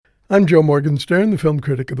I'm Joe Morgenstern, the film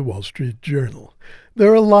critic of the Wall Street Journal.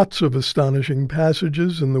 There are lots of astonishing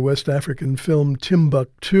passages in the West African film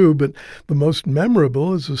Timbuktu, but the most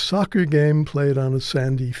memorable is a soccer game played on a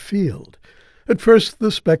sandy field. At first,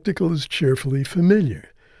 the spectacle is cheerfully familiar.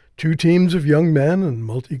 Two teams of young men in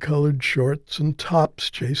multicolored shorts and tops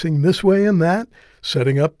chasing this way and that,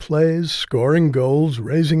 setting up plays, scoring goals,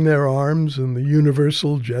 raising their arms in the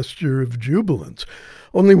universal gesture of jubilance.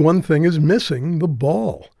 Only one thing is missing, the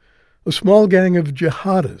ball. A small gang of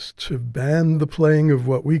jihadists have banned the playing of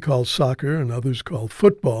what we call soccer and others call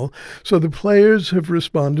football, so the players have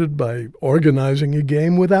responded by organizing a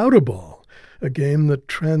game without a ball, a game that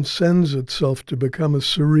transcends itself to become a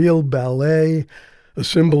surreal ballet, a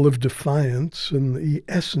symbol of defiance and the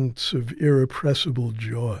essence of irrepressible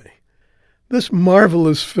joy. This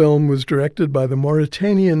marvelous film was directed by the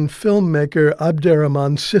Mauritanian filmmaker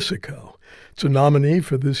Abderrahmane Sissoko. It's a nominee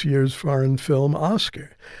for this year's Foreign Film Oscar.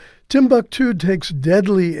 Timbuktu takes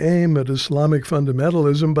deadly aim at Islamic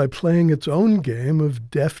fundamentalism by playing its own game of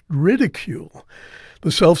deft ridicule.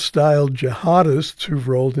 The self-styled jihadists who've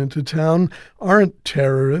rolled into town aren't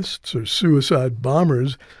terrorists or suicide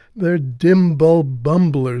bombers. They're dim-bulb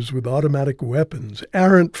bumblers with automatic weapons,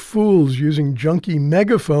 arrant fools using junky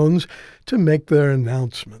megaphones to make their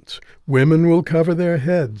announcements. Women will cover their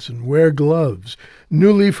heads and wear gloves.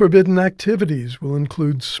 Newly forbidden activities will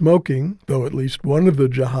include smoking, though at least one of the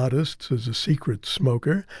jihadists is a secret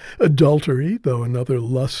smoker, adultery, though another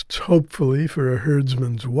lusts hopefully for a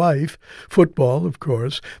herdsman's wife, football, of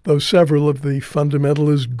course, though several of the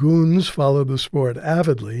fundamentalist goons follow the sport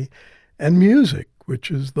avidly, and music,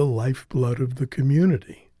 which is the lifeblood of the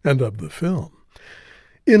community and of the film.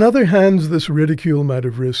 In other hands, this ridicule might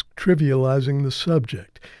have risked trivializing the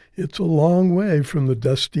subject. It's a long way from the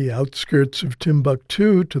dusty outskirts of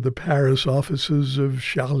Timbuktu to the Paris offices of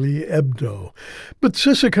Charlie Hebdo. But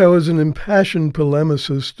Sissoko is an impassioned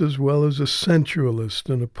polemicist as well as a sensualist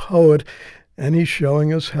and a poet, and he's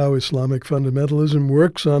showing us how Islamic fundamentalism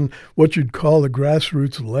works on what you'd call a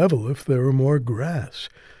grassroots level if there were more grass.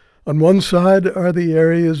 On one side are the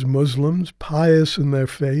area's Muslims, pious in their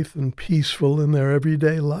faith and peaceful in their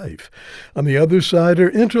everyday life. On the other side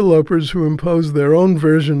are interlopers who impose their own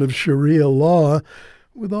version of Sharia law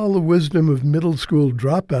with all the wisdom of middle school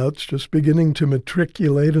dropouts just beginning to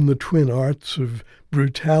matriculate in the twin arts of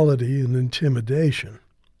brutality and intimidation.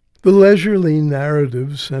 The leisurely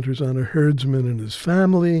narrative centers on a herdsman and his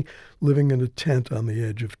family living in a tent on the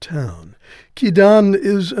edge of town. Kidan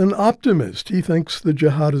is an optimist. He thinks the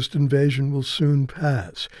jihadist invasion will soon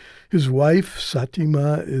pass. His wife,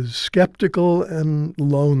 Satima, is skeptical and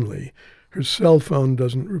lonely. Her cell phone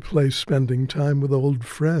doesn't replace spending time with old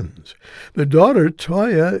friends. Their daughter,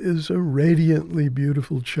 Toya, is a radiantly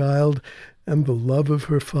beautiful child and the love of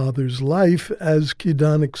her father's life, as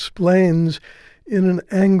Kidan explains in an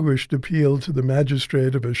anguished appeal to the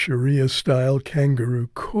magistrate of a Sharia-style kangaroo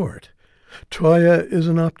court. Toya is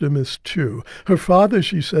an optimist, too. Her father,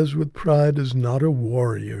 she says with pride, is not a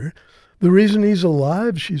warrior. The reason he's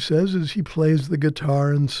alive, she says, is he plays the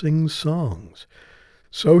guitar and sings songs.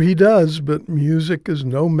 So he does, but music is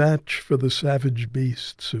no match for the savage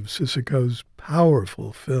beasts of Sissoko's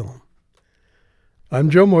powerful film. I'm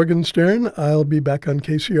Joe Morgenstern. I'll be back on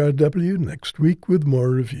KCRW next week with more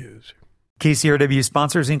reviews. KCRW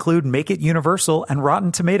sponsors include Make It Universal and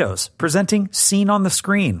Rotten Tomatoes, presenting Scene on the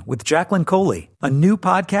Screen with Jacqueline Coley, a new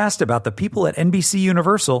podcast about the people at NBC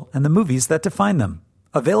Universal and the movies that define them.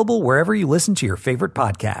 Available wherever you listen to your favorite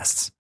podcasts.